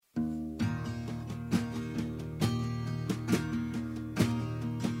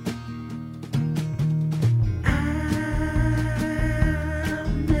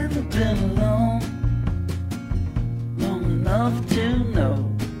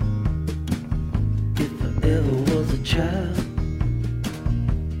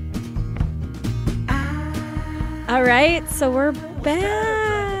right, so we're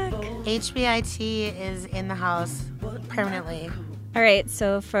back. HBIT is in the house permanently. All right,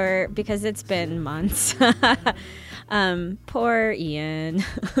 so because it's been months, poor Ian,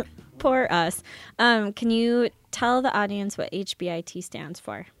 poor us. Can you tell the audience what HBIT stands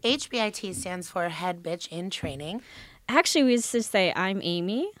for? HBIT stands for Head Bitch in Training. Actually, we used to say I'm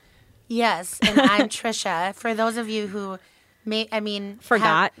Amy. Yes, and I'm Trisha. For those of you who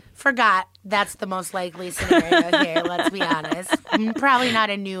forgot, that's the most likely scenario here, let's be honest. I'm probably not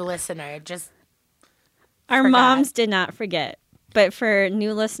a new listener, just Our forgot. moms did not forget. But for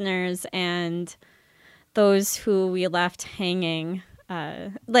new listeners and those who we left hanging,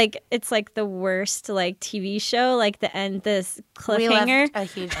 it's like the worst TV show, the end, this cliffhanger. We left a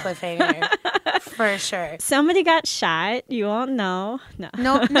huge cliffhanger, for sure. Somebody got shot. You won't know.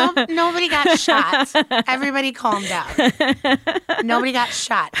 No, nobody got shot. Everybody calm down. Nobody got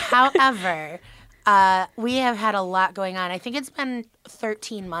shot. However, we have had a lot going on. I think it's been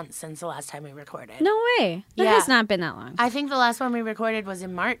 13 months since the last time we recorded. No way. It has not been that long. I think the last one we recorded was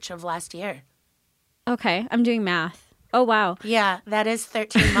in March of last year. Okay, I'm doing math. Oh, wow. Yeah, that is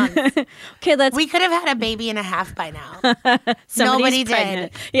 13 months. Okay, We could have had a baby and a half by now. Nobody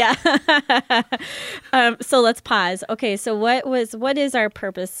did. Yeah. So let's pause. Okay, so what is our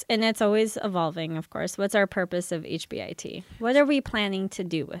purpose? And it's always evolving, of course. What's our purpose of HBIT? What are we planning to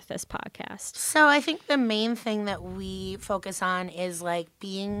do with this podcast? So I think the main thing that we focus on is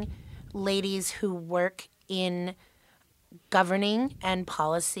being ladies who work in governing and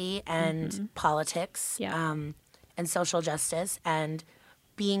policy and politics. Yeah. And social justice, and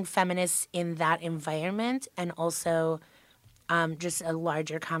being feminists in that environment, and also just a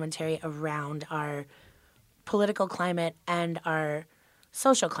larger commentary around our political climate and our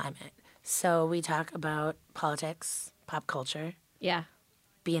social climate. So we talk about politics, pop culture. Yeah.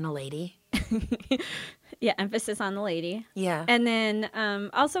 Being a lady. Yeah, emphasis on the lady. Yeah. And then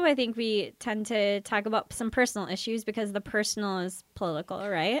also I think we tend to talk about some personal issues because the personal is political,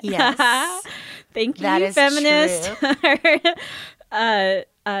 right? Yes. Thank you, that is feminist. True.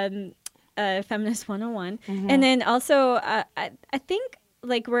 Feminist 101. And then also I think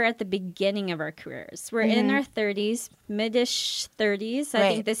we're at the beginning of our careers. We're in our 30s, mid-ish 30s. I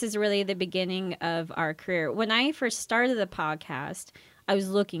think this is really the beginning of our career. When I first started the podcast, I was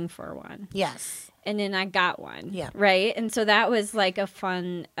looking for one. Yes. And then I got one. Yeah. Right? And so that was a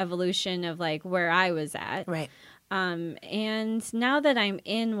fun evolution of where I was at. Right. And now that I'm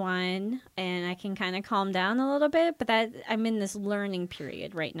in one and I can kind of calm down a little bit, but that I'm in this learning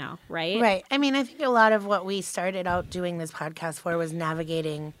period right now, right? Right. I mean, I think a lot of what we started out doing this podcast for was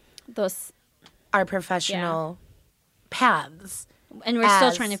navigating our professional paths. And we're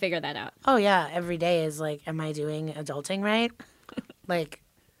still trying to figure that out. Oh, yeah. Every day is am I doing adulting right?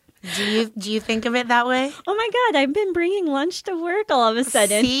 Do you think of it that way? Oh my God, I've been bringing lunch to work all of a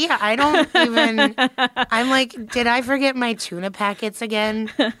sudden. See, I don't even, I'm did I forget my tuna packets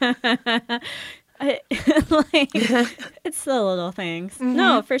again? It's the little things.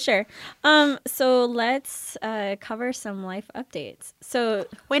 No, for sure. So let's cover some life updates. So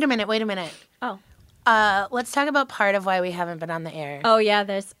Wait a minute. Oh. Let's talk about part of why we haven't been on the air. Oh,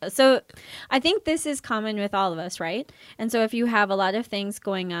 yeah. So I think this is common with all of us, right? And so if you have a lot of things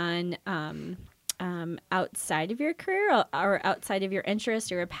going on outside of your career or outside of your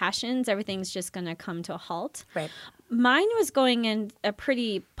interests or your passions, everything's just going to come to a halt. Right. Mine was going in a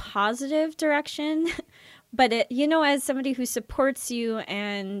pretty positive direction, but as somebody who supports you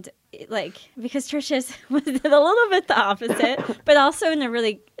and because Trisha's was a little bit the opposite, but also in a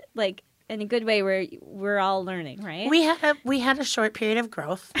really in a good way where we're all learning, right? We had a short period of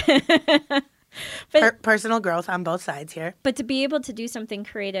growth. But personal growth on both sides here. But to be able to do something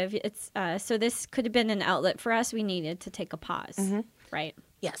creative, it's so this could have been an outlet for us. We needed to take a pause, right?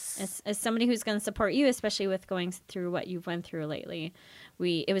 Yes. As somebody who's going to support you, especially with going through what you've went through lately,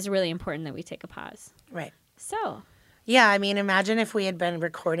 it was really important that we take a pause. Right. So. Yeah, I mean, imagine if we had been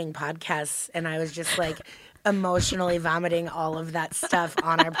recording podcasts and I was just emotionally vomiting all of that stuff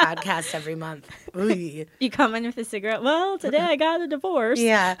on our podcast every month. Ooh. You come in with a cigarette. Well, today I got a divorce.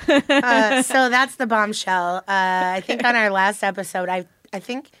 Yeah. So that's the bombshell. I think on our last episode, I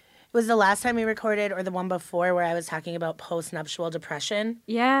think it was the last time we recorded or the one before where I was talking about postnuptial depression.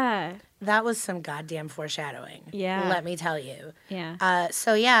 Yeah. That was some goddamn foreshadowing. Yeah. Let me tell you. Yeah.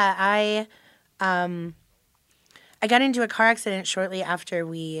 I got into a car accident shortly after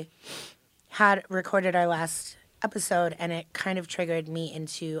we had recorded our last episode, and it kind of triggered me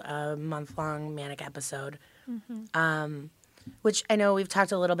into a month-long manic episode. which I know we've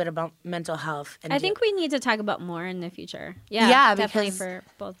talked a little bit about mental health. And I think we need to talk about more in the future. Yeah, Yeah, definitely because for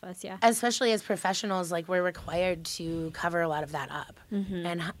both of us, yeah. especially as professionals, like we're required to cover a lot of that up.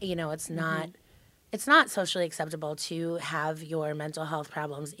 And, you know, it's not socially acceptable to have your mental health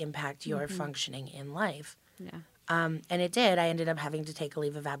problems impact your functioning in life. Yeah. And it did. I ended up having to take a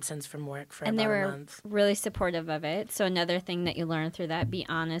leave of absence from work for And about they a were month. really supportive of it. So another thing that you learned through that, be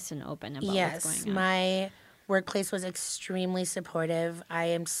honest and open about what's going on. My workplace was extremely supportive. I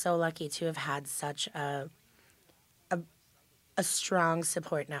am so lucky to have had such a strong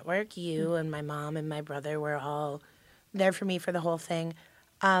support network. You and my mom and my brother were all there for me for the whole thing.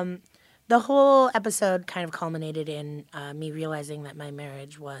 The whole episode kind of culminated in me realizing that my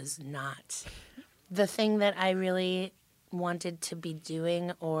marriage was not the thing that I really wanted to be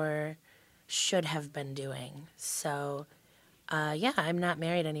doing or should have been doing. So, yeah, I'm not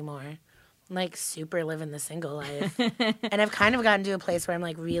married anymore. I'm, like, super living the single life. And I've kind of gotten to a place where I'm,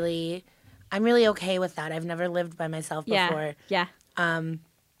 like, I'm really okay with that. I've never lived by myself before. Yeah. I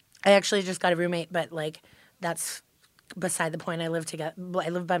actually just got a roommate, but, like, that's beside the point. I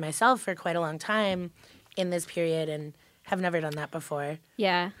lived by myself for quite a long time in this period and have never done that before.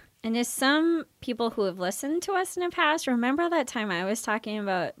 Yeah. And as some people who have listened to us in the past, remember that time I was talking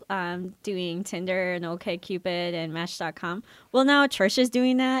about doing Tinder and OkCupid and Match.com? Well, now Trisha's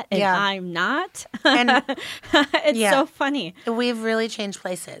doing that, and I'm not. And it's so funny. We've really changed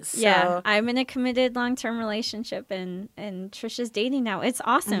places. So. Yeah, I'm in a committed long-term relationship, and Trisha's dating now. It's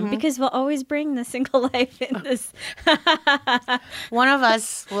awesome because we'll always bring the single life in this. One of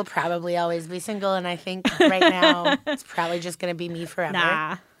us will probably always be single, and I think right now it's probably just going to be me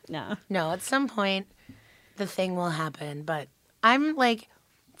forever. No, at some point the thing will happen, but I'm like,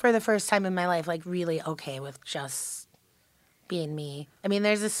 for the first time in my life, like really okay with just being me. I mean,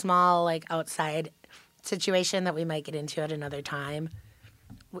 there's a small like outside situation that we might get into at another time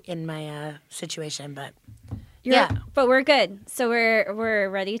in my situation, but but we're good. So we're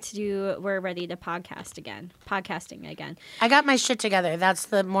ready to podcasting again. I got my shit together. That's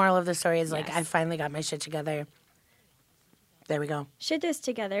the moral of the story is like, I finally got my shit together. There we go. Shit is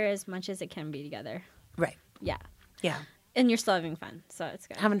together as much as it can be together. Right. Yeah. Yeah. And you're still having fun, so it's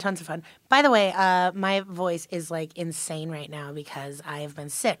good. Having tons of fun. By the way, my voice is like insane right now because I have been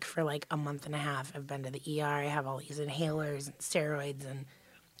sick for like a month and a half. I've been to the ER. I have all these inhalers and steroids and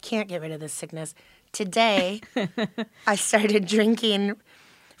can't get rid of this sickness. Today, I started drinking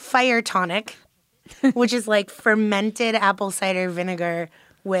fire tonic, which is like fermented apple cider vinegar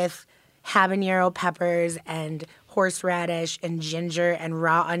with habanero peppers and horseradish and ginger and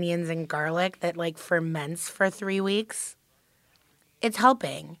raw onions and garlic that like ferments for 3 weeks. It's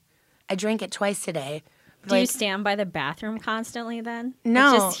helping. I drank it twice today. Do you stand by the bathroom constantly then?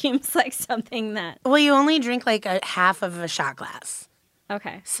 No. It just seems like something that... Well, you only drink like a half of a shot glass.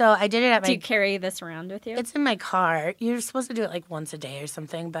 Okay. So I did it at my... Do you carry this around with you? It's in my car. You're supposed to do it like once a day or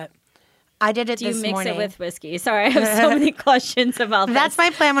something, but I did it this morning. Do you mix it with whiskey? Sorry, I have so many questions about this. That's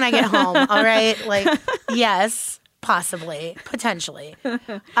my plan when I get home, all right? Like, yes... Possibly, potentially.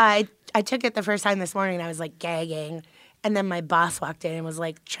 I took it the first time this morning and I was like gagging. And then my boss walked in and was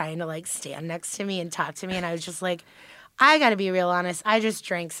like trying to like stand next to me and talk to me. And I was just like, I got to be real honest. I just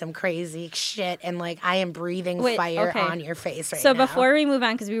drank some crazy shit and like I am breathing fire on your face right now. So before we move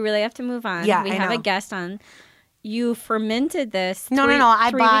on, because we really have to move on. Yeah, we I have know. a guest on. You fermented this. No, I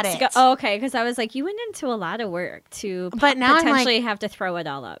bought it. Ago. Oh, okay, because I was like, you went into a lot of work to potentially have to throw it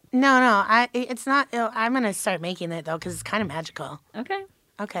all up. No, it's not. I'm gonna start making it though because it's kind of magical. Okay.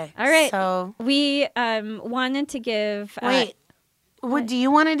 All right. So we wanted to give. Wait, do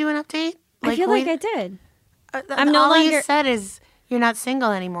you want to do an update? I feel like I did. I'm no longer. All you said is you're not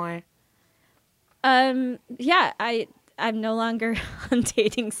single anymore. Yeah, I'm no longer on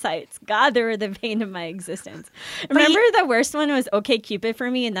dating sites. God, they were the bane of my existence. Remember the worst one was OkCupid for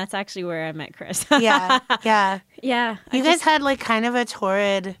me, and that's actually where I met Chris. Yeah. Yeah. You guys had like kind of a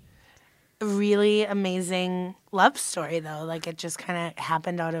torrid, really amazing love story though. Like it just kind of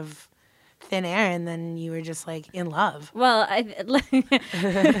happened out of thin air, and then you were just like in love. Well,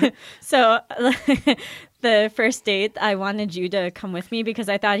 so the first date, I wanted you to come with me because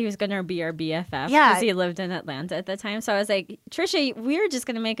I thought he was going to be our BFF. Yeah. Because he lived in Atlanta at the time. So I was like, Trisha, we were just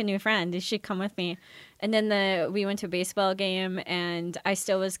going to make a new friend. You should come with me. And then we went to a baseball game, and I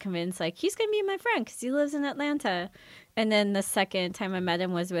still was convinced, like, he's going to be my friend because he lives in Atlanta. And then the second time I met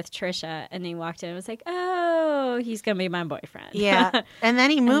him was with Trisha, and he walked in and was like, oh, he's going to be my boyfriend. Yeah. And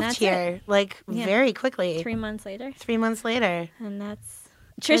then he moved here, very quickly. 3 months later. 3 months later. And that's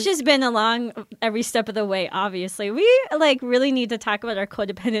Trisha's been along every step of the way, obviously. We, really need to talk about our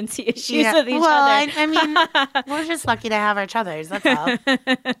codependency issues with each other. I mean, we're just lucky to have each other's. That's all.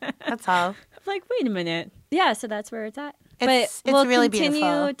 That's all. Wait a minute. Yeah, so that's where it's at. It's we'll really continue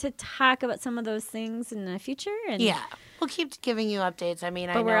beautiful. to talk about some of those things in the future. And Yeah. We'll keep giving you updates. I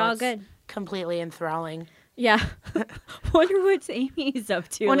mean, I know we're all it's good. completely enthralling. Yeah. Wonder what Amy's up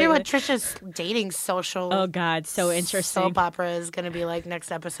to. Wonder what lately. Trisha's dating social Oh, God. So interesting. soap opera is going to be like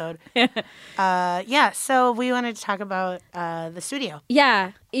next episode. So we wanted to talk about the studio.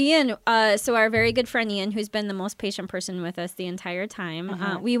 Yeah. Ian, so our very good friend Ian, who's been the most patient person with us the entire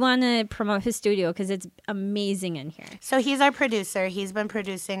time, we want to promote his studio because it's amazing in here. So he's our producer. He's been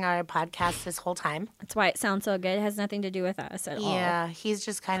producing our podcast this whole time. That's why it sounds so good. It has nothing to do with us at all. Yeah, he's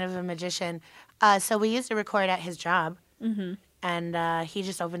just kind of a magician. So we used to record at his job. Mm-hmm. And he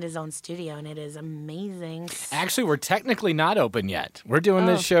just opened his own studio, and it is amazing. Actually, we're technically not open yet. We're doing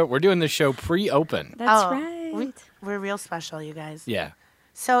this show. We're doing this show pre-open. That's right. We're real special, you guys. Yeah.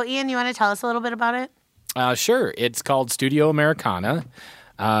 So, Ian, you want to tell us a little bit about it? Sure. It's called Studio Americana.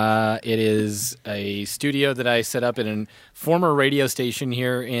 It is a studio that I set up in a former radio station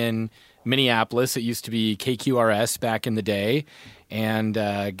here in Minneapolis. It used to be KQRS back in the day, and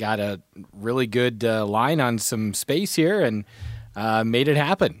got a really good line on some space here and made it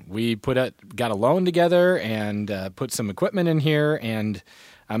happen. We got a loan together and put some equipment in here, and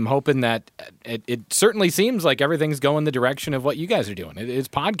I'm hoping that it certainly seems like everything's going the direction of what you guys are doing. It's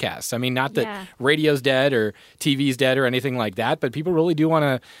podcasts. I mean, not that radio's dead or TV's dead or anything like that, but people really do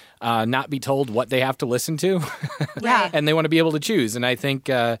want to not be told what they have to listen to. Yeah. And they want to be able to choose. And I think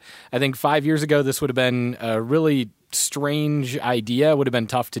 5 years ago, this would have been a really strange idea. It would have been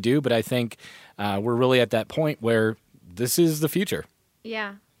tough to do, but I think we're really at that point where this is the future.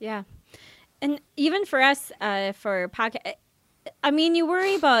 Yeah, yeah. And even for us, for podcast, I mean, you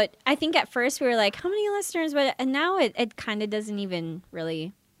worry about, I think at first we were like, how many listeners? And now it kind of doesn't even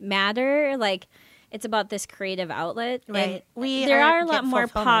really matter. Like, it's about this creative outlet. Right. And there are a lot get more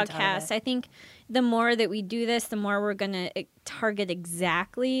fulfillment out of podcasts. it. I think the more that we do this, the more we're going to target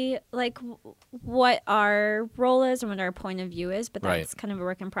exactly like what our role is and what our point of view is. But that's kind of a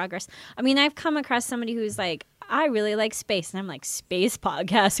work in progress. I mean, I've come across somebody who's like, I really like space. And I'm like, space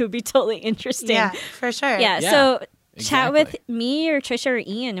podcast would be totally interesting. Yeah, for sure. Yeah. Yeah, So chat with exactly. me or Trisha or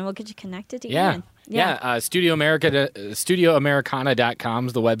Ian, and we'll get you connected to Ian. StudioAmericana.com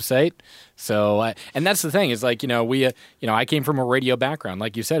is the website. So, and that's the thing is like, I came from a radio background.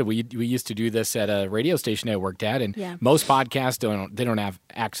 Like you said, we used to do this at a radio station I worked at, and most podcasts don't have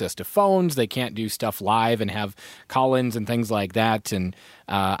access to phones. They can't do stuff live and have call-ins and things like that. And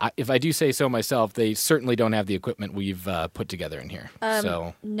if I do say so myself, they certainly don't have the equipment we've put together in here.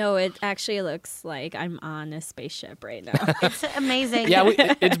 No, it actually looks like I'm on a spaceship right now. It's amazing. Yeah,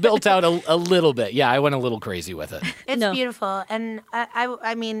 it's built out a little bit. Yeah, I went a little crazy with it. It's beautiful. And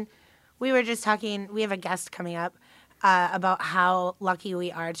I mean, we were just talking, we have a guest coming up about how lucky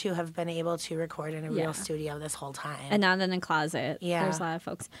we are to have been able to record in a real studio this whole time. And not in a closet. Yeah. There's a lot of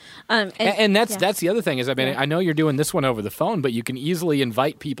folks. And that's the other thing is, I mean, I know you're doing this one over the phone, but you can easily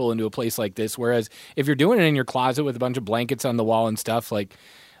invite people into a place like this. Whereas if you're doing it in your closet with a bunch of blankets on the wall and stuff, like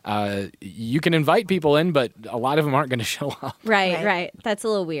you can invite people in, but a lot of them aren't going to show up. Right. That's a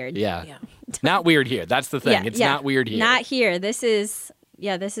little weird. Yeah. Not weird here. That's the thing. It's not weird here. Not here. This is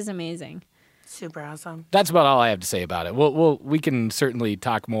amazing. Super awesome. That's about all I have to say about it. We can certainly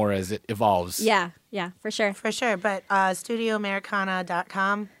talk more as it evolves. Yeah, for sure. For sure. But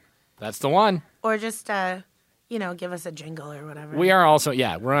StudioAmericana.com. That's the one. Or just, give us a jingle or whatever. We are also,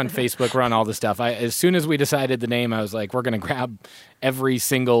 we're on Facebook. We're on all the stuff. As soon as we decided the name, I was like, we're going to grab every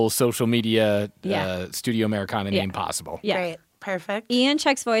single social media Studio Americana name possible. Yeah. Great. Perfect. Ian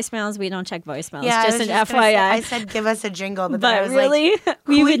checks voicemails. We don't check voicemails. Yeah, just an FYI. I said give us a jingle, but then I was really, like,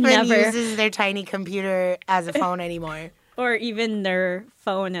 we who would even never uses their tiny computer as a phone anymore? Or even their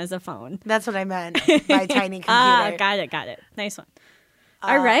phone as a phone. That's what I meant by tiny computer. Got it. Nice one.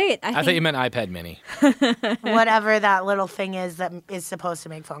 All right. I thought you meant iPad mini. Whatever that little thing is that is supposed to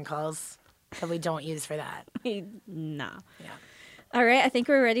make phone calls that we don't use for that. No. Yeah. All right. I think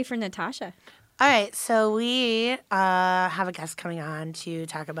we're ready for Natasha. All right. So we have a guest coming on to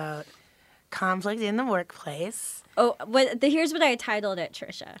talk about conflict in the workplace. Oh, here's what I titled it,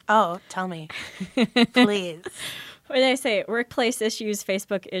 Trisha. Oh, tell me. Please. What did I say? Workplace issues,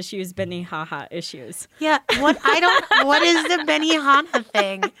 Facebook issues, Benihana issues. Yeah. What is the Benihana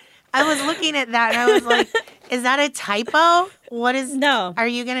thing? I was looking at that and I was like, is that a typo? No. Are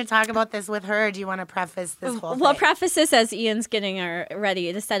you going to talk about this with her or do you want to preface this whole thing? We'll preface this as Ian's getting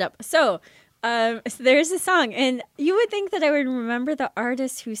ready to set up. So, So there's a song, and you would think that I would remember the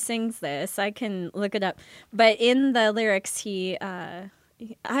artist who sings this. I can look it up. But in the lyrics, I'm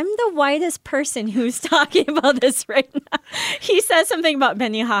the whitest person who's talking about this right now. He says something about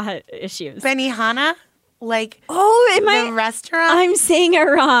Benihana issues. Benihana? Like the restaurant? I'm saying it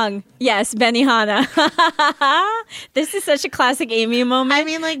wrong. Yes, Benihana. This is such a classic Amy moment. I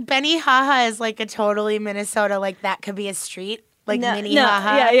mean, like, Benihana is like a totally Minnesota, like that could be a street. Like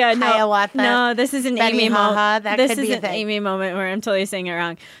Minnehaha, Hiawatha. No, this is an Amy moment. This is an Amy moment where I'm totally saying it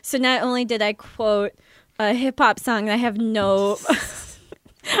wrong. So not only did I quote a hip hop song, I have no...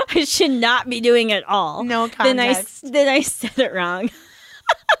 I should not be doing it all. No context. Then I said it wrong.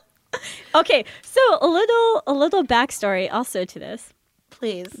 Okay, so a little backstory also to this.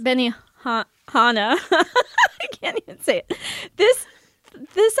 Please. Benihana. I can't even say it.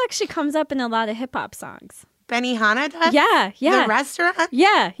 This actually comes up in a lot of hip hop songs. Benihana does? Yeah. The restaurant?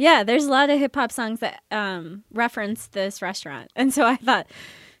 Yeah. There's a lot of hip hop songs that reference this restaurant. And so I thought,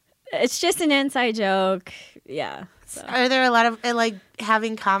 it's just an inside joke. Yeah. So. Are there a lot of, like,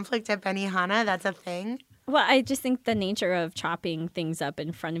 having conflict at Benihana? That's a thing? Well, I just think the nature of chopping things up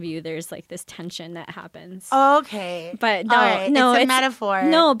in front of you, there's, like, this tension that happens. Okay. But no, right. It's a metaphor.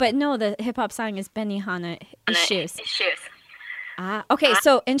 No, the hip-hop song is Benihana Issues. Okay,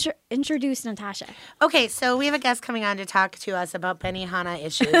 so introduce Natasha. Okay, so we have a guest coming on to talk to us about Benihana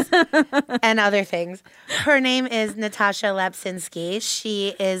issues and other things. Her name is Natasha Lapcinski.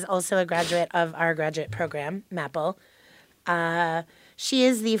 She is also a graduate of our graduate program, MAPL. She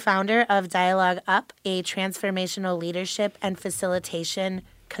is the founder of Dialogue Up, a transformational leadership and facilitation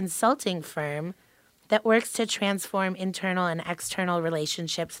consulting firm that works to transform internal and external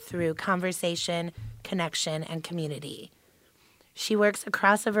relationships through conversation, connection, and community. She works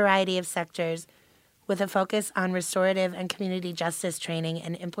across a variety of sectors with a focus on restorative and community justice training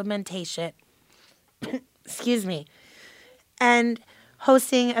and implementation, and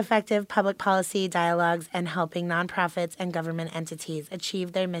hosting effective public policy dialogues and helping nonprofits and government entities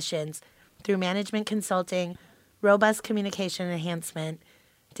achieve their missions through management consulting, robust communication enhancement,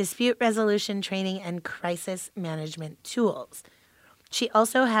 dispute resolution training, and crisis management tools. She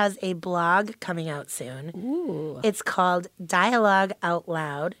also has a blog coming out soon. Ooh. It's called Dialogue Out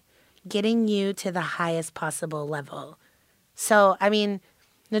Loud, Getting You to the Highest Possible Level. So, I mean,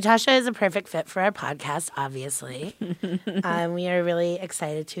 Natasha is a perfect fit for our podcast, obviously. We are really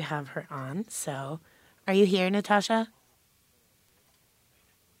excited to have her on. So, are you here, Natasha?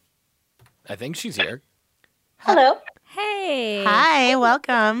 I think she's here. Hello. Hey. Hi,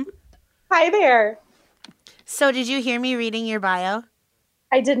 welcome. Hi there. So, did you hear me reading your bio?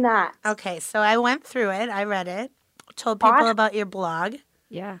 I did not. Okay, so I went through it. I read it. Told people about your blog.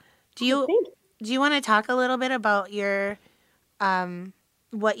 Yeah. Do you want to talk a little bit about your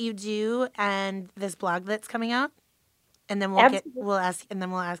what you do and this blog that's coming out? And then we'll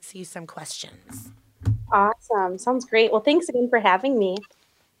ask you some questions. Awesome. Sounds great. Well, thanks again for having me.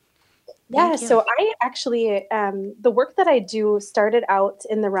 Yeah, so I actually, the work that I do started out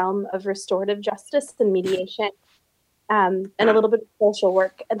in the realm of restorative justice and mediation. And a little bit of social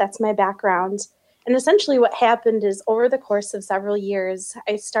work. That's my background. And essentially what happened is over the course of several years,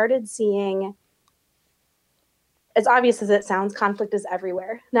 I started seeing, as obvious as it sounds, conflict is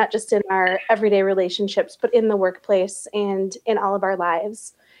everywhere, not just in our everyday relationships, but in the workplace and in all of our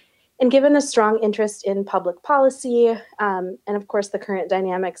lives. And given a strong interest in public policy, and of course the current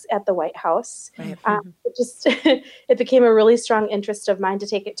dynamics at the White House, it became a really strong interest of mine to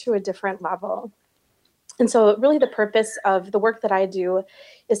take it to a different level. And so really the purpose of the work that I do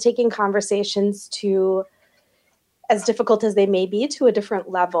is taking conversations to, as difficult as they may be, to a different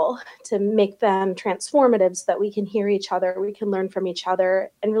level, to make them transformative so that we can hear each other, we can learn from each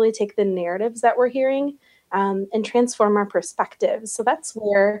other, and really take the narratives that we're hearing and transform our perspectives. So that's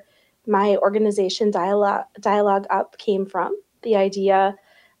where my organization Dialogue Up came from, the idea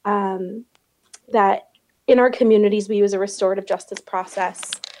that in our communities we use a restorative justice process,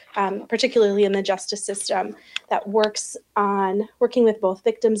 particularly in the justice system, that working with both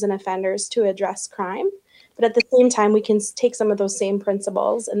victims and offenders to address crime. But at the same time, we can take some of those same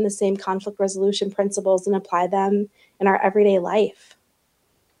principles and the same conflict resolution principles and apply them in our everyday life.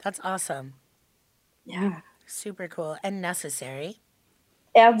 That's awesome. Yeah. Super cool and necessary.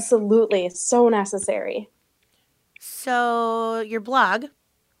 Absolutely. So necessary. So your blog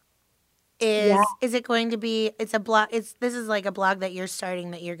is it going to be, it's a blog, this is like a blog that you're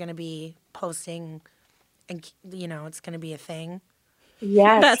starting that you're going to be posting and, it's going to be a thing?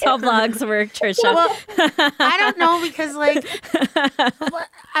 Yes. That's how blogs work, Trisha. Well, I don't know because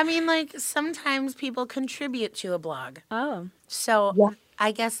sometimes people contribute to a blog. Oh. So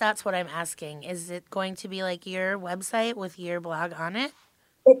I guess that's what I'm asking. Is it going to be like your website with your blog on it?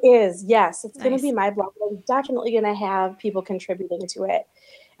 It is, yes. It's going to Nice. be my blog. I'm definitely going to have people contributing to it,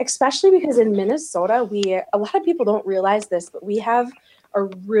 especially because in Minnesota, a lot of people don't realize this, but we have a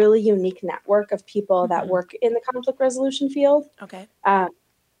really unique network of people that work in the conflict resolution field. Okay.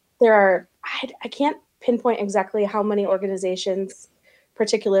 There are, I can't pinpoint exactly how many organizations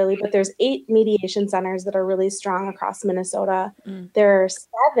particularly, but there's 8 mediation centers that are really strong across Minnesota. There are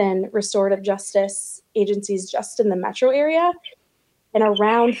 7 restorative justice agencies just in the metro area, and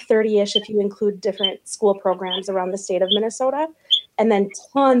around 30-ish if you include different school programs around the state of Minnesota, and then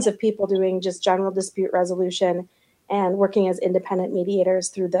tons of people doing just general dispute resolution and working as independent mediators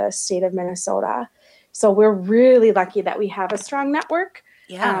through the state of Minnesota. So we're really lucky that we have a strong network.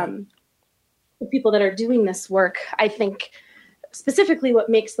 Yeah. The people that are doing this work, I think specifically what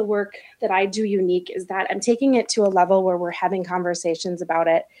makes the work that I do unique is that I'm taking it to a level where we're having conversations about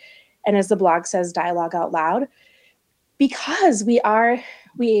it. And as the blog says, dialogue out loud. Because a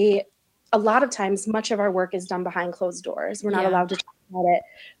lot of times, much of our work is done behind closed doors. We're not allowed to talk about it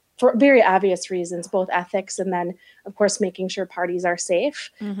for very obvious reasons, both ethics and then, of course, making sure parties are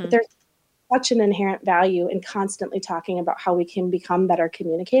safe. But there's such an inherent value in constantly talking about how we can become better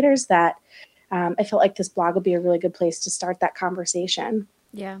communicators that I felt like this blog would be a really good place to start that conversation.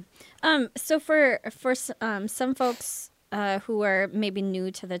 Yeah. So for some folks who are maybe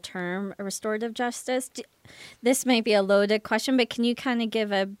new to the term restorative justice, this may be a loaded question, but can you kind of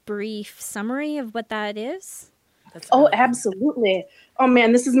give a brief summary of what that is? Absolutely. Oh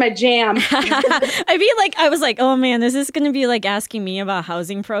man, this is my jam. I was like, oh man, this is going to be like asking me about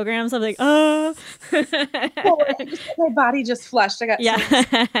housing programs. I'm like, oh. My body just flushed. I got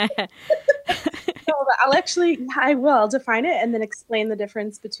I will define it and then explain the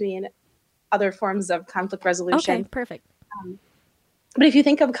difference between other forms of conflict resolution. Okay, perfect. But if you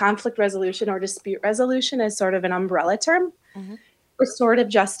think of conflict resolution or dispute resolution as sort of an umbrella term, restorative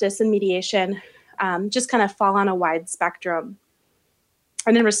justice and mediation just kind of fall on a wide spectrum.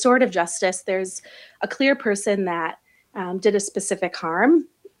 And in restorative justice, there's a clear person that did a specific harm,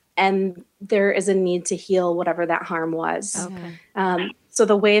 and there is a need to heal whatever that harm was. Okay. So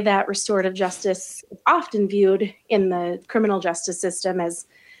the way that restorative justice is often viewed in the criminal justice system as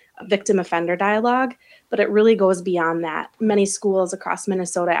a victim-offender dialogue, but it really goes beyond that. Many schools across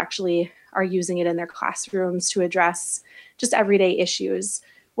Minnesota actually are using it in their classrooms to address just everyday issues.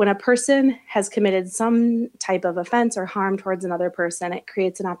 When a person has committed some type of offense or harm towards another person, it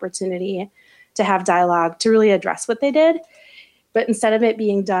creates an opportunity to have dialogue to really address what they did. But instead of it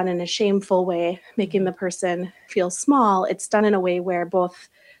being done in a shameful way, making the person feel small, it's done in a way where both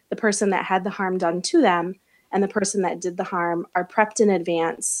the person that had the harm done to them and the person that did the harm are prepped in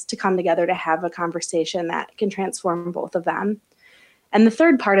advance to come together to have a conversation that can transform both of them. And the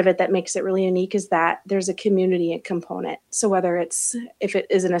third part of it that makes it really unique is that there's a community component. So if it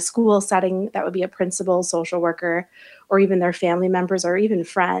is in a school setting, that would be a principal, social worker, or even their family members or even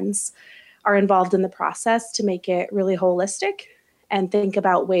friends are involved in the process to make it really holistic and think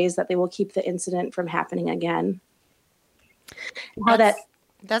about ways that they will keep the incident from happening again.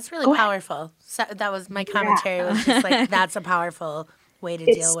 That's really powerful. So that was my commentary was just like, that's a powerful way to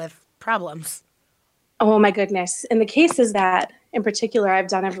deal with problems. Oh my goodness. And the cases that in particular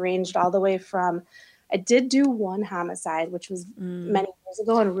I've ranged all the way from, I did do one homicide, which was many years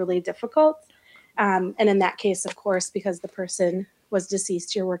ago and really difficult. And in that case, of course, because the person was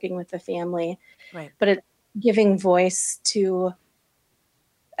deceased, you're working with the family. Right. But it's giving voice to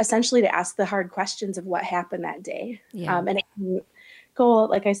essentially to ask the hard questions of what happened that day. Yeah. And it can go,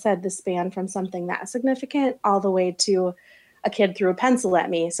 like I said, the span from something that significant all the way to a kid threw a pencil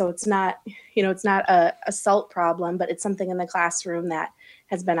at me. So it's not a assault problem, but it's something in the classroom that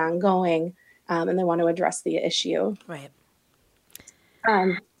has been ongoing, and they want to address the issue. Right.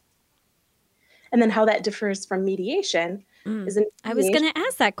 And then how that differs from mediation is I was going to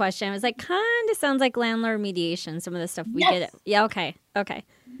ask that question. I was like, kind of sounds like landlord mediation, some of the stuff we get. Yeah, okay.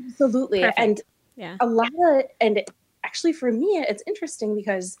 Absolutely. Perfect. And actually for me, it's interesting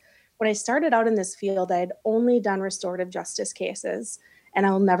because when I started out in this field, I'd only done restorative justice cases. And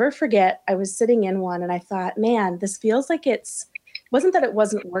I'll never forget, I was sitting in one and I thought, man, this feels like wasn't that it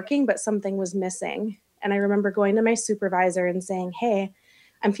wasn't working, but something was missing. And I remember going to my supervisor and saying, hey,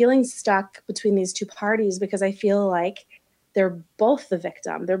 I'm feeling stuck between these two parties because I feel like they're both the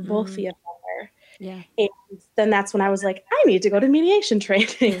victim. They're both the offender. Yeah. And then that's when I was like, I need to go to mediation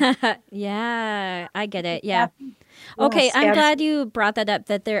training. Yeah, I get it. Yeah. Okay, yes, I'm glad you brought that up,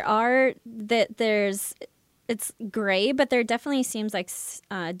 it's gray, but there definitely seems like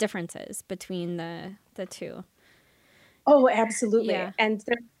differences between the two. Oh, absolutely. Yeah. And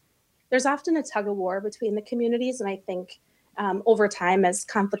there's often a tug of war between the communities. And I think over time, as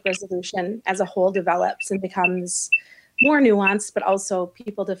conflict resolution as a whole develops and becomes more nuanced, but also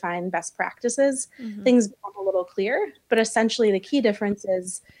people define best practices, things become a little clearer. But essentially, the key difference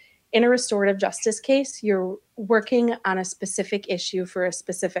is in a restorative justice case, you're working on a specific issue for a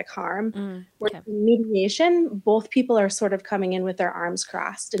specific harm. Where in mediation, both people are sort of coming in with their arms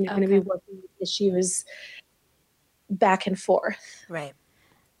crossed, and you're going to be working with issues back and forth. Right.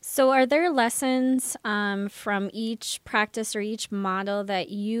 So are there lessons from each practice or each model that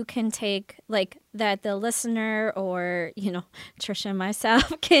you can take, like that the listener or, you know, Trisha and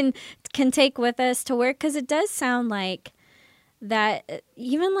myself can take with us to work? Because it does sound like that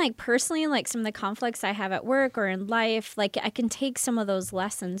even like personally, like some of the conflicts I have at work or in life, like I can take some of those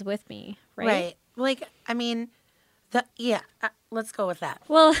lessons with me, right? Right. Like, I mean, let's go with that.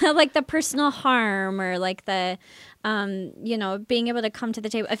 Well, like the personal harm or like the, you know, being able to come to the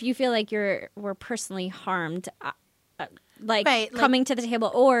table. If you feel like we're personally harmed, coming to the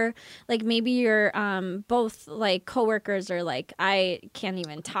table, or like maybe you're both like coworkers or like, I can't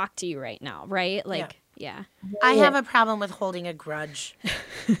even talk to you right now, right? Like, yeah. I have a problem with holding a grudge.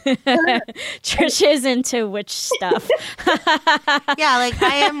 Trisha's into witch stuff. Yeah, like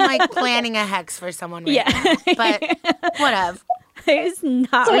I am like planning a hex for someone right now. But whatever. It's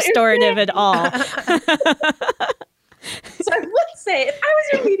not restorative at all. So I would say, if I was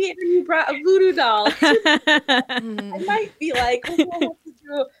your mediator and you brought a voodoo doll, I might be like, oh, what to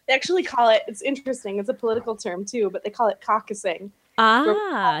do? They actually call it, it's interesting, it's a political term too, but they call it caucusing.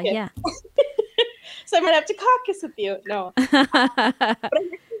 Ah, yeah. So I might have to caucus with you. No. But I'm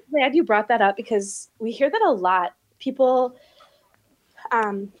really glad you brought that up because we hear that a lot. People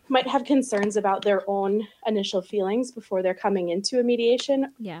might have concerns about their own initial feelings before they're coming into a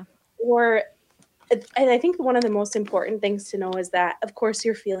mediation. Yeah. And I think one of the most important things to know is that, of course,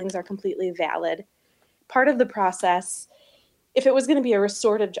 your feelings are completely valid. Part of the process, if it was going to be a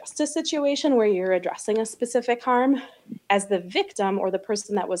restorative justice situation where you're addressing a specific harm, as the victim or the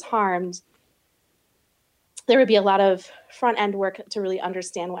person that was harmed, there would be a lot of front-end work to really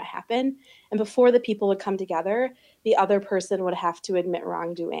understand what happened. And before the people would come together, the other person would have to admit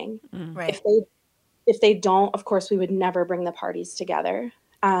wrongdoing. Right. If they don't, of course, we would never bring the parties together.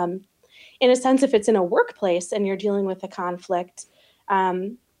 In a sense, if it's in a workplace and you're dealing with a conflict,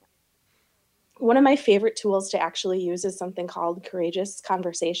 one of my favorite tools to actually use is something called Courageous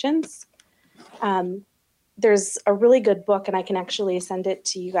Conversations. There's a really good book, and I can actually send it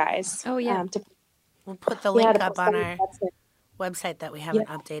to you guys. Oh, yeah. We'll put the link up on our website that we haven't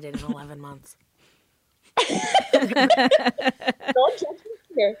updated in 11 months. Don't judge me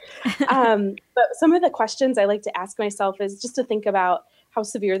here. But some of the questions I like to ask myself is just to think about how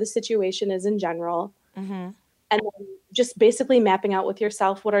severe the situation is in general. And then just basically mapping out with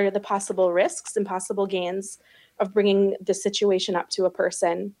yourself what are the possible risks and possible gains of bringing the situation up to a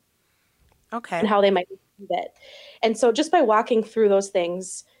person. Okay. And how they might receive it. And so just by walking through those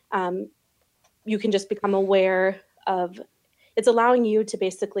things, you can just become aware of, it's allowing you to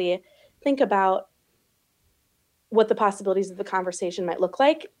basically think about what the possibilities of the conversation might look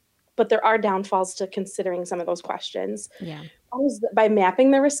like, but there are downfalls to considering some of those questions. Yeah. By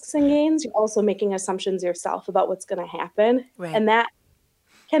mapping the risks and gains, you're also making assumptions yourself about what's going to happen. Right. And that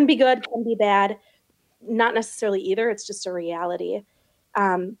can be good, can be bad, not necessarily either. It's just a reality.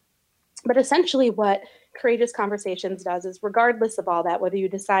 But essentially what Courageous Conversations does is, regardless of all that, whether you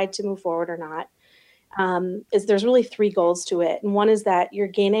decide to move forward or not, is there's really three goals to it. And one is that you're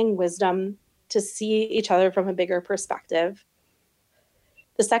gaining wisdom to see each other from a bigger perspective.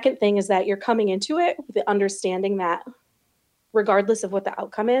 The second thing is that you're coming into it with the understanding that regardless of what the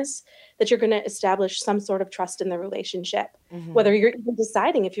outcome is, that you're going to establish some sort of trust in the relationship, whether you're even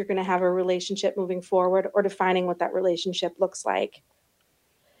deciding if you're going to have a relationship moving forward or defining what that relationship looks like.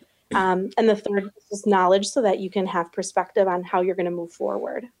 And the third is just knowledge so that you can have perspective on how you're going to move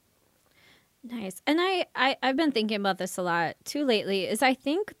forward. Nice. And I've been thinking about this a lot too lately, is I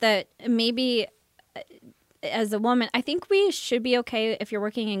think that maybe as a woman, I think we should be okay if you're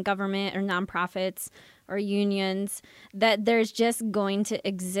working in government or nonprofits or unions, that there's just going to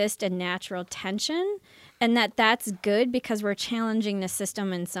exist a natural tension, and that's good because we're challenging the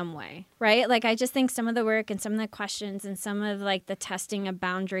system in some way, right? Like, I just think some of the work and some of the questions and some of like the testing of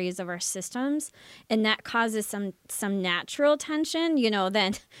boundaries of our systems, and that causes some natural tension, you know,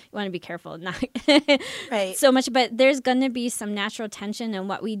 then you want to be careful not right. so much, but there's going to be some natural tension in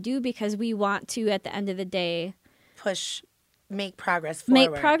what we do because we want to, at the end of the day, push make progress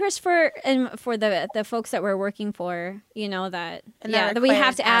forward. Make progress for the folks that we're working for, you know, that And that we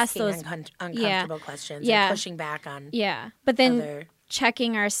have to ask those uncomfortable questions and pushing back on but then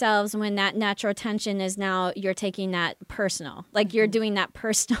checking ourselves when that natural tension is now you're taking that personal, like you're doing that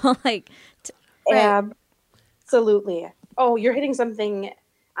personal, like absolutely. Oh, you're hitting something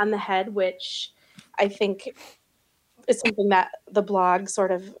on the head, which I think is something that the blog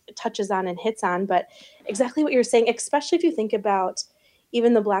sort of touches on and hits on, but exactly what you're saying, especially if you think about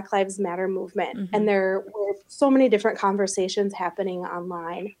even the Black Lives Matter movement. And there were so many different conversations happening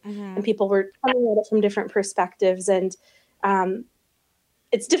online and people were coming at it from different perspectives. And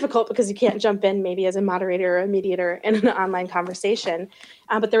it's difficult because you can't jump in maybe as a moderator or a mediator in an online conversation.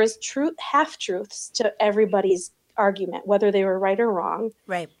 But there is half-truths to everybody's argument, whether they were right or wrong.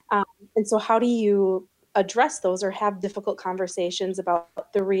 Right. And so how do you address those or have difficult conversations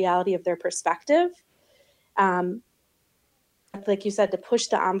about the reality of their perspective? Like you said, to push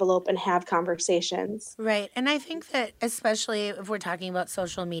the envelope and have conversations. Right. And I think that especially if we're talking about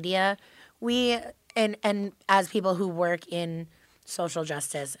social media, we and as people who work in social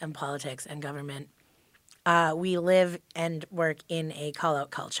justice and politics and government, we live and work in a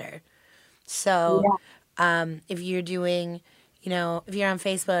call-out culture. So if you're doing, if you're on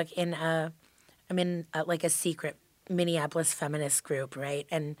Facebook I'm in like a secret Minneapolis feminist group, right?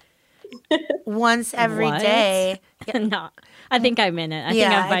 And once every day. No, I think I'm in it. I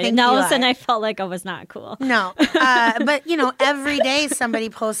think I'm in it. Now all of a sudden I felt like I was not cool. No, but every day somebody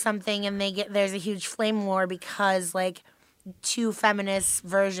posts something and there's a huge flame war because like two feminist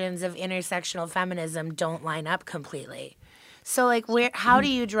versions of intersectional feminism don't line up completely. So like how do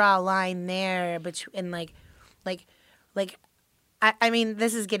you draw a line there between like I mean,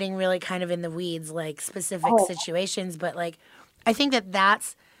 this is getting really kind of in the weeds, like specific situations, but like I think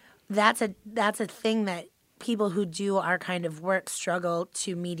that's a thing that people who do our kind of work struggle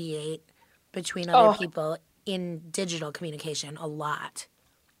to mediate between other people in digital communication a lot.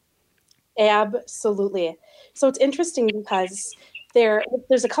 Absolutely. So it's interesting because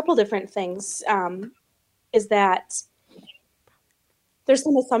there's a couple different things. Is that there's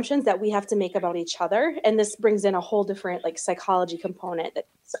some assumptions that we have to make about each other, and this brings in a whole different like psychology component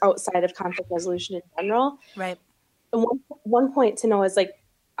that's outside of conflict resolution in general. Right. And one point to know is like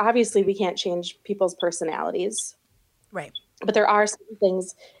obviously we can't change people's personalities. Right. But there are some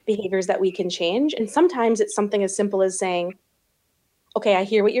things, behaviors that we can change, and sometimes it's something as simple as saying, "Okay, I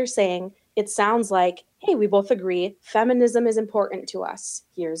hear what you're saying. It sounds like, hey, we both agree feminism is important to us.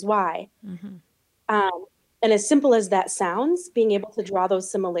 Here's why." And as simple as that sounds, being able to draw those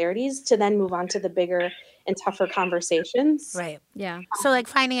similarities to then move on to the bigger and tougher conversations. Right. Yeah. So like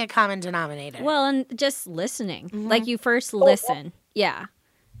finding a common denominator. Well, and just listening. Like you first listen. Yeah.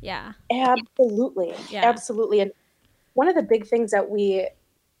 Yeah. Absolutely. Yeah. Absolutely. And one of the big things that we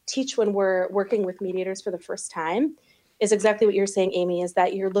teach when we're working with mediators for the first time is exactly what you're saying, Amy, is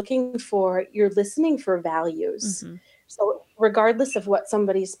that you're listening for values. So regardless of what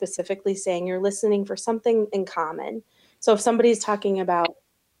somebody's specifically saying, you're listening for something in common. So if somebody's talking about,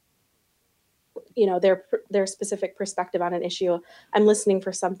 their specific perspective on an issue, I'm listening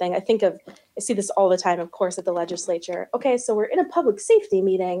for something. I see this all the time, of course, at the legislature. Okay, so we're in a public safety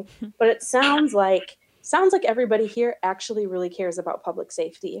meeting, but it sounds like everybody here actually really cares about public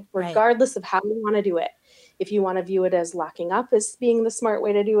safety, regardless of how you want to do it. If you want to view it as locking up as being the smart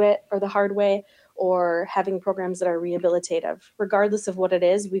way to do it or the hard way, or having programs that are rehabilitative, regardless of what it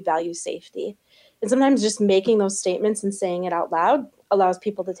is, we value safety. And sometimes just making those statements and saying it out loud allows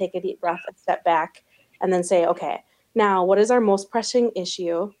people to take a deep breath and step back and then say, okay, now what is our most pressing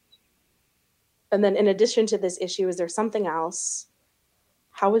issue? And then in addition to this issue, is there something else?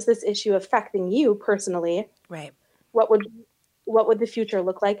 How is this issue affecting you personally? Right. What would the future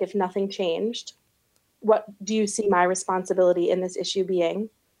look like if nothing changed? What do you see my responsibility in this issue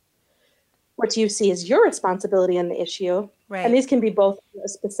being? What do you see as your responsibility in the issue? Right. And these can be both a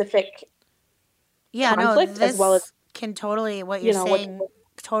specific conflict this as well as can totally what you're saying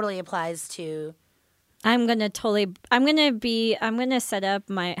totally applies to. I'm gonna set up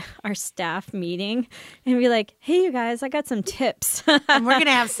our staff meeting and be like, hey, you guys, I got some tips. And we're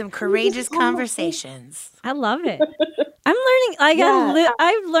gonna have some courageous conversations. I love it. I'm learning.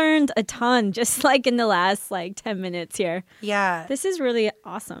 I've learned a ton just like in the last 10 minutes here. Yeah. This is really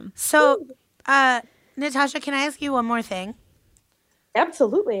awesome. So, Natasha, can I ask you one more thing?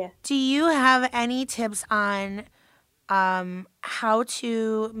 Absolutely. Do you have any tips on how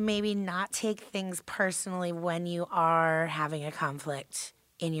to maybe not take things personally when you are having a conflict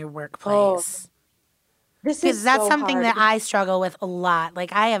in your workplace? Because that's something that I struggle with a lot.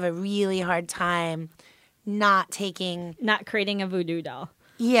 Like I have a really hard time not taking... Not creating a voodoo doll.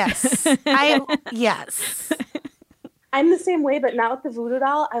 Yes. Yes. I'm the same way, but not with the voodoo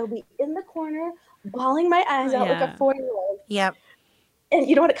doll. I will be in the corner, bawling my eyes out like a 4-year-old. Yep. And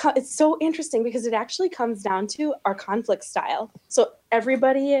you know what? It's so interesting because it actually comes down to our conflict style. So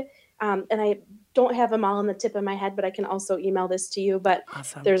everybody, and I don't have them all on the tip of my head, but I can also email this to you. But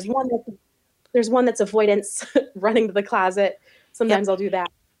Awesome. There's one that's avoidance, running to the closet. Sometimes I'll do that.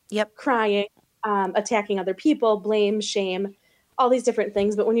 Yep. Crying, attacking other people, blame, shame, all these different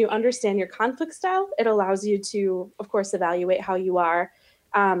things. But when you understand your conflict style, it allows you to, of course, evaluate how you are.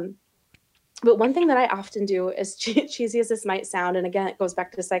 But one thing that I often do, as cheesy as this might sound, and again, it goes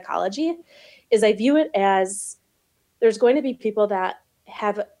back to psychology, is I view it as there's going to be people that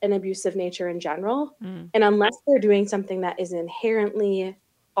have an abusive nature in general. And unless they're doing something that is inherently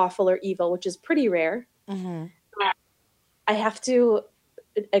awful or evil, which is pretty rare, I have to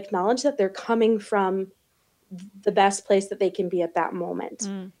acknowledge that they're coming from the best place that they can be at that moment.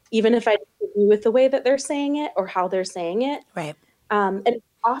 Even if I disagree with the way that they're saying it or how they're saying it. Right. And it's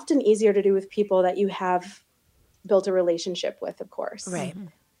often easier to do with people that you have built a relationship with, of course. Right.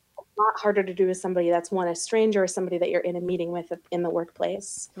 A lot harder to do with somebody that's a stranger or somebody that you're in a meeting with in the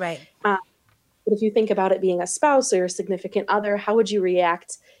workplace. Right. But if you think about it being a spouse or your significant other, how would you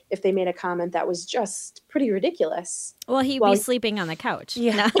react if they made a comment that was just pretty ridiculous? Well, he'd be sleeping on the couch.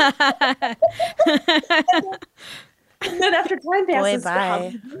 Yeah. And then after time passes, how do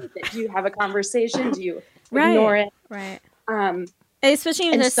you deal with it? Do you have a conversation? Do you ignore it? Right. Especially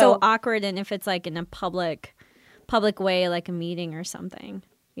if it's so awkward and if it's like in a public way, like a meeting or something,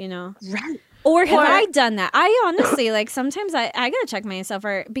 you know? Right. Or have I done that? I honestly, like, sometimes I got to check myself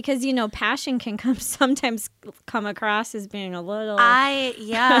because, you know, passion can sometimes come across as being a little...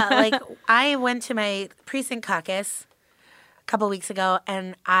 like, I went to my precinct caucus a couple weeks ago,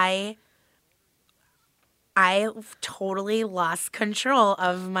 and I totally lost control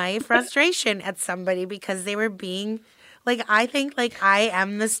of my frustration at somebody because they were being... Like, I think, like, I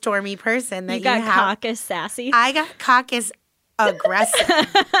am the stormy person that you got caucus sassy. I got caucus aggressive. Well,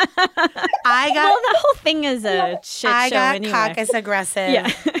 the whole thing is a shit show anyway. I got caucus aggressive.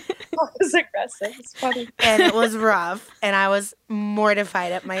 Yeah. Caucus aggressive. It's funny. And it was rough. And I was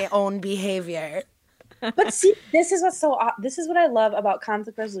mortified at my own behavior. But see, this is what I love about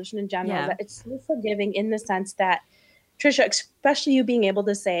conflict resolution in general. Yeah. That it's so forgiving in the sense that, Trisha, especially you being able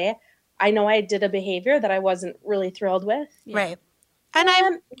to say, I know I did a behavior that I wasn't really thrilled with. Yeah. Right.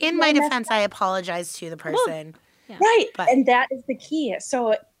 And in my defense, I apologize to the person. Yeah. Right. And that is the key.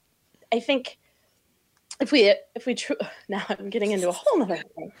 So I think if we now I'm getting into a whole nother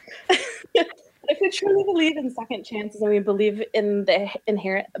thing. If we truly believe in second chances and we believe in the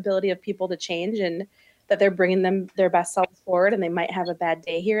inherent ability of people to change and that they're bringing their best selves forward and they might have a bad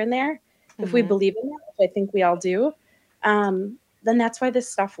day here and there, if we believe in that, which I think we all do, then that's why this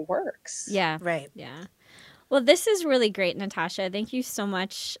stuff works. Yeah. Right. Yeah. Well, this is really great, Natasha. Thank you so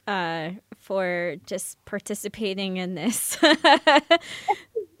much for just participating in this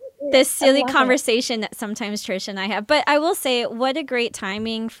this silly conversation that sometimes Trisha and I have. But I will say, what a great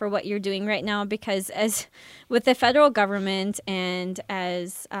timing for what you're doing right now, because as with the federal government and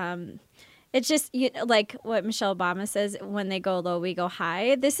as it's just like what Michelle Obama says, when they go low, we go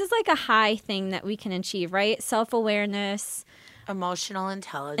high. This is like a high thing that we can achieve, right? Self-awareness. Emotional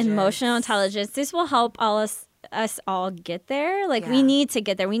intelligence. This will help us all get there. Like, we need to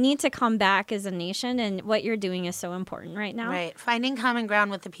get there. We need to come back as a nation, and what you're doing is so important right now. Right. Finding common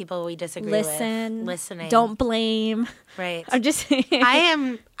ground with the people we disagree with. Listening. Don't blame. Right. I'm just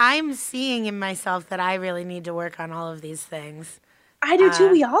I'm seeing in myself that I really need to work on all of these things. I do too.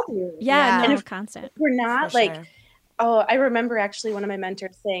 We all do. Yeah. And no, constant. We're not like... Sure. Oh, I remember actually one of my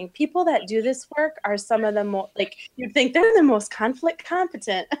mentors saying, people that do this work are some of the most, like, you'd think they're the most conflict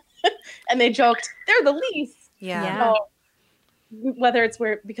competent. And they joked, they're the least. Yeah. So, whether it's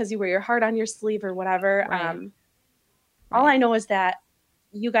because you wear your heart on your sleeve or whatever. Right. All I know is that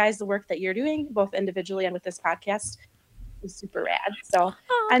you guys, the work that you're doing, both individually and with this podcast, is super rad. So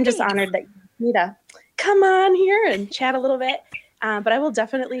I'm just honored that you need to come on here and chat a little bit. But I will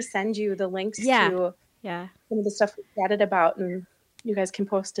definitely send you the links to some of the stuff we chatted about, and you guys can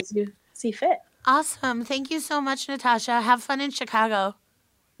post as you see fit. Awesome. Thank you so much, Natasha. Have fun in Chicago.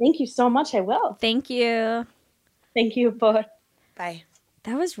 Thank you so much. I will. Thank you. Thank you both. Bye.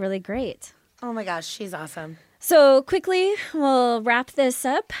 That was really great. Oh my gosh, she's awesome. So quickly, we'll wrap this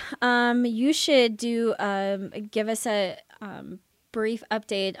up. You should give us a brief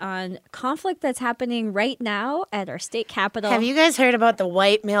update on conflict that's happening right now at our state capitol. Have you guys heard about the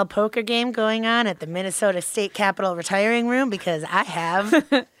white male poker game going on at the Minnesota State Capitol retiring room? Because I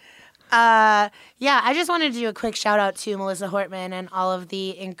have. Yeah, I just wanted to do a quick shout out to Melissa Hortman and all of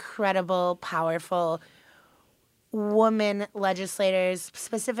the incredible, powerful women legislators,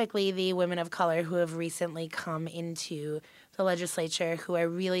 specifically the women of color who have recently come into the legislature, who are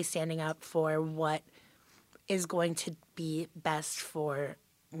really standing up for what is going to be best for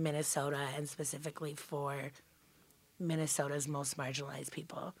Minnesota and specifically for Minnesota's most marginalized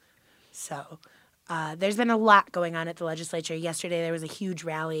people. So there's been a lot going on at the legislature. Yesterday there was a huge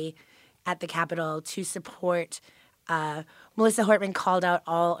rally at the Capitol to support. Melissa Hortman called out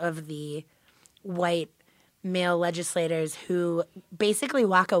all of the white male legislators who basically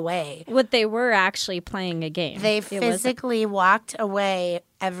walk away. What they were actually playing a game. They physically walked away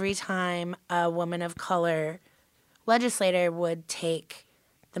every time a woman of color legislator would take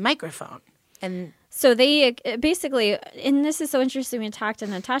the microphone. And so they basically, and this is so interesting, we talked to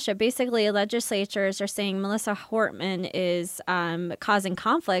Natasha, basically legislatures are saying Melissa Hortman is causing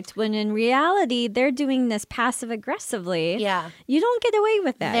conflict, when in reality they're doing this passive aggressively. Yeah. You don't get away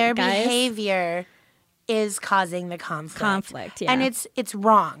with that, their guys. behavior is causing the conflict. Yeah. And it's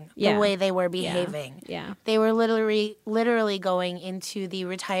wrong, Yeah. the way they were behaving. Yeah. They were literally going into the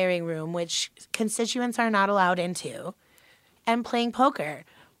retiring room, which constituents are not allowed into, and playing poker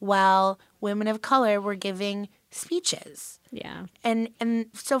while women of color were giving speeches. Yeah. And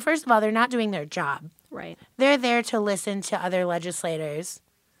so first of all, they're not doing their job. Right. They're there to listen to other legislators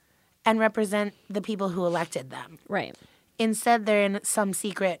and represent the people who elected them. Right. Instead, they're in some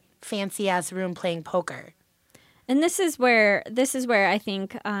secret fancy-ass room playing poker. And this is where I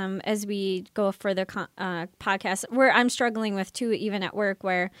think as we go further podcast, where I'm struggling with too, even at work,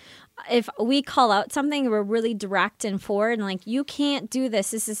 where if we call out something, we're really direct and forward and like, you can't do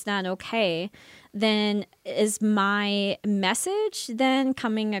this, this is not okay, then is my message then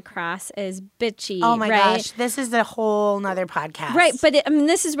coming across as bitchy? Oh my right? gosh, this is a whole nother podcast. Right, but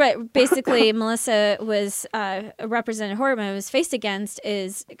this is what basically Melissa was, Representative Hortman was faced against,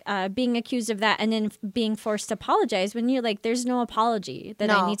 is being accused of that and then being forced to apologize when you're like, there's no apology that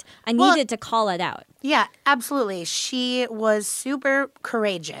No. I needed to call it out. Yeah, absolutely. She was super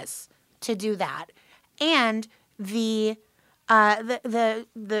courageous to do that. And the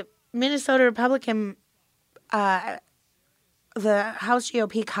Minnesota Republican, the House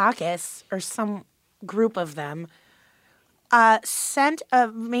GOP caucus, or some group of them,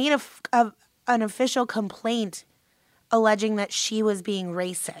 made an official complaint alleging that she was being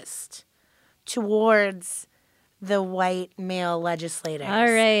racist towards the white male legislators.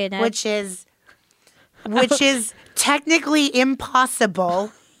 All right. Which is technically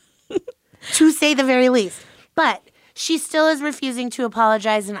impossible to say the very least. But she still is refusing to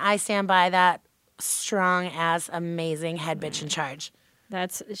apologize, and I stand by that strong-ass, amazing head bitch in charge.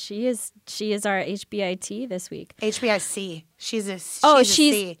 She is our HBIT this week. HBIC. She's a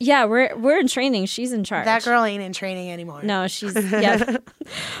C. Yeah, we're in training. She's in charge. That girl ain't in training anymore. No, she's yeah.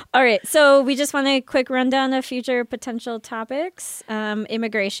 All right, so we just want a quick rundown of future potential topics.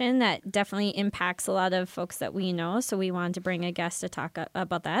 Immigration, that definitely impacts a lot of folks that we know, so we wanted to bring a guest to talk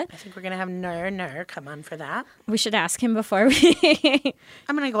about that. I think we're gonna have Nur come on for that. We should ask him before we.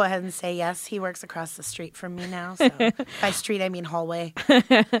 I'm gonna go ahead and say yes. He works across the street from me now. So by street I mean hallway.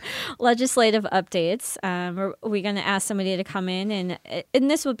 Legislative updates. We're going to ask somebody to come in, and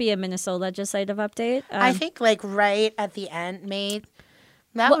this would be a Minnesota legislative update. I think like right at the end, May.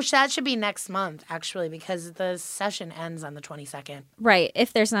 That should be next month, actually, because the session ends on the 22nd. Right,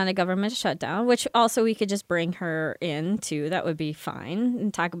 if there's not a government shutdown, which also we could just bring her in, too. That would be fine,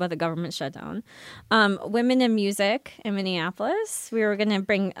 and talk about the government shutdown. Women in music in Minneapolis. We were going to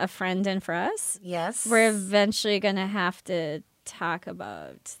bring a friend in for us. Yes. We're eventually going to have to talk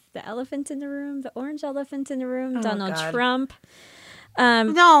about the elephant in the room, the orange elephant in the room, Donald Trump.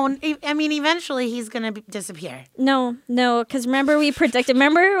 No, I mean, eventually he's going to disappear. No, because remember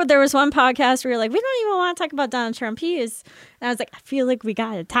there was one podcast where we were like, we don't even want to talk about Donald Trump. And I was like, I feel like we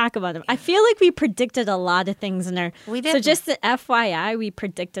got to talk about him. I feel like we predicted a lot of things in there. We did. So just the FYI, we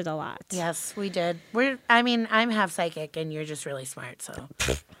predicted a lot. Yes, we did. I'm half psychic and you're just really smart, so.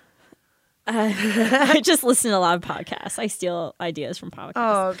 I just listen to a lot of podcasts. I steal ideas from podcasts.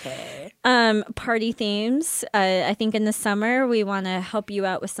 Oh, okay. Party themes. I think in the summer we want to help you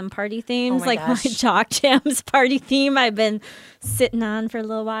out with some party themes, my my Jock Jams party theme I've been sitting on for a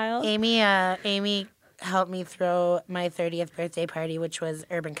little while. Amy helped me throw my 30th birthday party, which was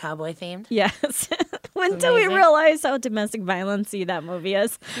urban cowboy themed. Yes. When did we realize how domestic violence-y that movie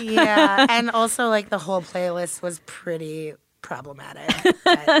is? Yeah, and also like the whole playlist was pretty problematic.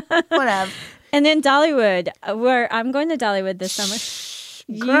 But whatever. And then Dollywood, where I'm going to Dollywood this summer.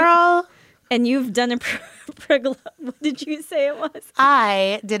 Girl. And you've done a What did you say it was?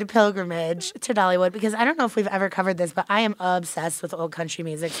 I did a pilgrimage to Dollywood because I don't know if we've ever covered this, but I am obsessed with old country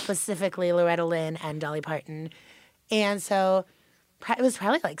music, specifically Loretta Lynn and Dolly Parton. And so it was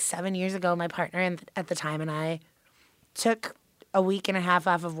probably like 7 years ago, my partner at the time and I took a week and a half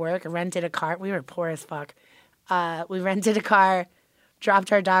off of work, rented a car. We were poor as fuck. We rented a car,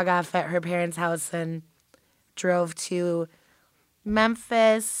 dropped our dog off at her parents' house, and drove to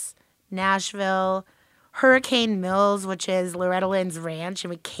Memphis, Nashville, Hurricane Mills, which is Loretta Lynn's ranch, and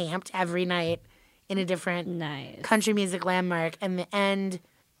we camped every night in a different country music landmark. And the end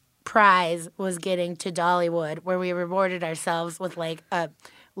prize was getting to Dollywood, where we rewarded ourselves with like a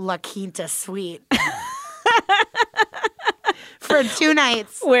La Quinta suite for 2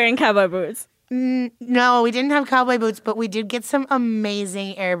 nights. Wearing cowboy boots. No, we didn't have cowboy boots, but we did get some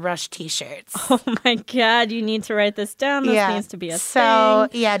amazing airbrush T-shirts. Oh my God, you need to write this down. This needs to be a thing.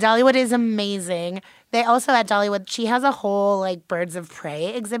 thing. Yeah, Dollywood is amazing. They also at Dollywood, she has a whole like birds of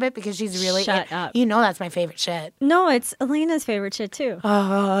prey exhibit because she's really Shut up. You know that's my favorite shit. No, it's Elena's favorite shit too. Oh,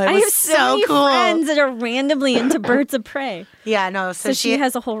 I have so many cool. friends that are randomly into birds of prey. Yeah, no. So she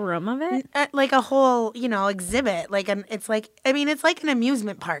has a whole room of it? Like a whole, exhibit. It's like an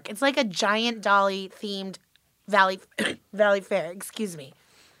amusement park. It's like a giant Dolly themed Valley Fair. Excuse me.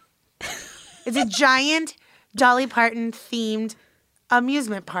 It's a giant Dolly Parton themed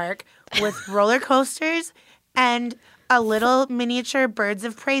amusement park with roller coasters and a little miniature birds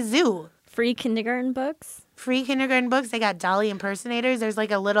of prey zoo. Free kindergarten books. They got Dolly impersonators. There's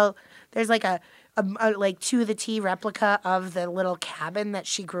like a like to the T replica of the little cabin that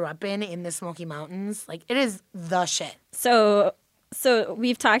she grew up in the Smoky Mountains. Like, it is the shit. So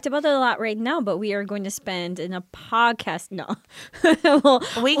we've talked about it a lot right now, but we are going to spend in a podcast. No,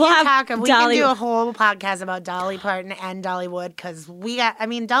 we can do a whole podcast about Dolly Parton and Dollywood because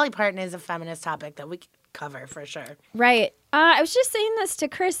Dolly Parton is a feminist topic that we could cover for sure. Right. I was just saying this to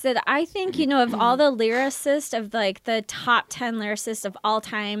Chris that I think, of all the lyricists of like the top 10 lyricists of all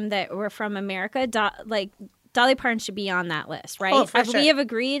time that were from America, Dolly Parton should be on that list, right? Oh, for sure. We have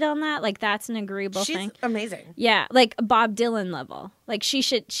agreed on that. Like, that's an agreeable thing. She's amazing. Yeah, like Bob Dylan level. Like, she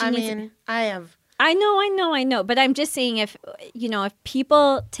should. I know. But I'm just saying, if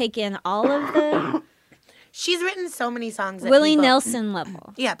people take in all of the. She's written so many songs. Willie Nelson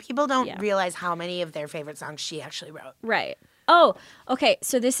level. Yeah, people don't realize how many of their favorite songs she actually wrote. Right. Oh, okay.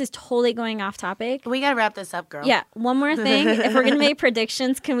 So this is totally going off topic. We gotta wrap this up, girl. Yeah. One more thing. If we're gonna make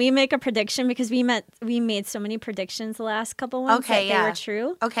predictions, can we make a prediction? Because we made so many predictions the last couple ones that they were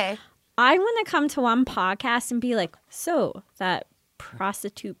true. Okay. I want to come to one podcast and be like, so that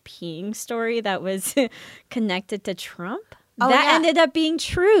prostitute peeing story that was connected to Trump, ended up being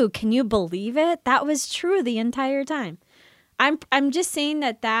true. Can you believe it? That was true the entire time. I'm just saying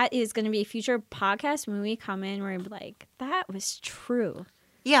that is going to be a future podcast when we come in. We're like, that was true.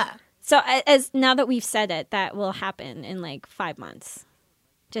 Yeah. So as now that we've said it, that will happen in like 5 months.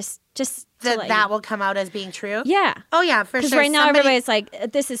 Just that will come out as being true. Yeah. Oh yeah, for sure. Because right now everybody's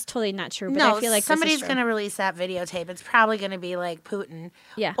like, this is totally not true. But I feel like somebody's going to release that videotape. It's probably going to be like Putin.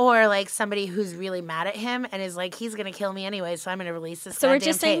 Yeah. Or like somebody who's really mad at him and is like, he's going to kill me anyway, so I'm going to release this. So we're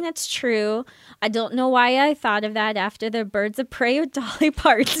just saying that's true. I don't know why I thought of that after the Birds of Prey with Dolly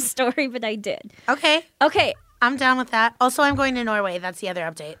Parton story, but I did. Okay. I'm down with that. Also, I'm going to Norway. That's the other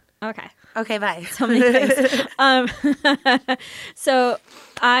update. Okay, bye. So many things. So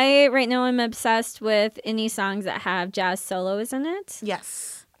I right now am obsessed with any songs that have jazz solos in it.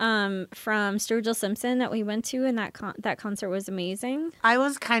 Yes. From Sturgill Simpson that we went to, and that concert was amazing. I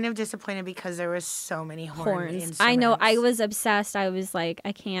was kind of disappointed because there was so many horns. I know. I was obsessed. I was like,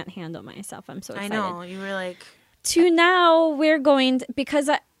 I can't handle myself. I'm so excited. I know. You were like. To now, we're going to, because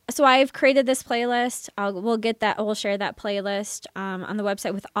so I've created this playlist. We'll share that playlist on the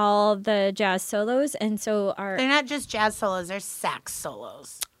website with all the jazz solos, and so they're not just jazz solos; they're sax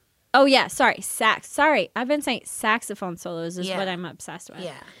solos. Oh yeah, sax. Sorry, I've been saying saxophone solos is what I'm obsessed with.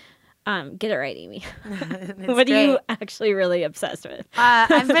 Yeah. Get it right, Amy. What are you actually really obsessed with?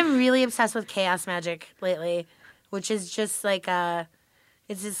 I've been really obsessed with chaos magic lately, which is just like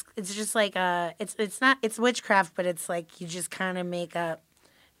it's witchcraft, but it's like you just kind of make up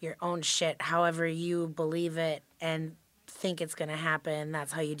your own shit however you believe it and think it's going to happen.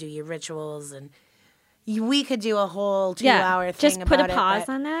 That's how you do your rituals. And we could do a whole 2-hour thing just put about a pause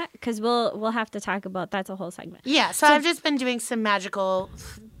on that because we'll have to talk about that's a whole segment. Yeah, so I've just been doing some magical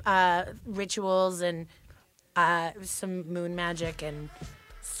rituals and some moon magic and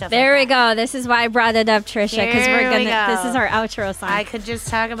stuff. There we go. This is why I brought it up, Trisha, because this is our outro song. I could just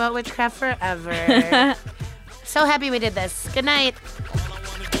talk about witchcraft forever. So happy we did this. Good night.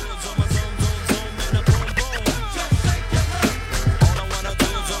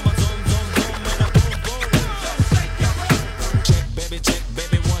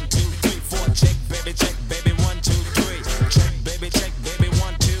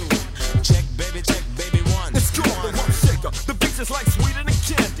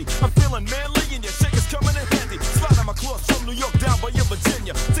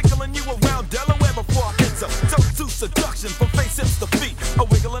 face, hips to feet. A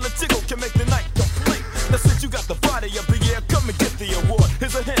wiggle and a jiggle can make the night complete. Now since you got the body of the year, come and get the award.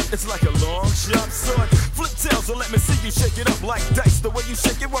 Here's a hint, it's like a long, sharp sword. Flip tails and let me see you shake it up like dice. The way you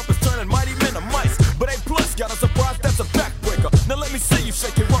shake it up is turning mighty men to mice. But A plus got a surprise, that's a backbreaker. Now let me see you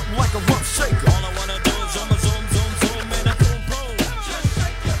shake it up like a rough shaker. All I wanna do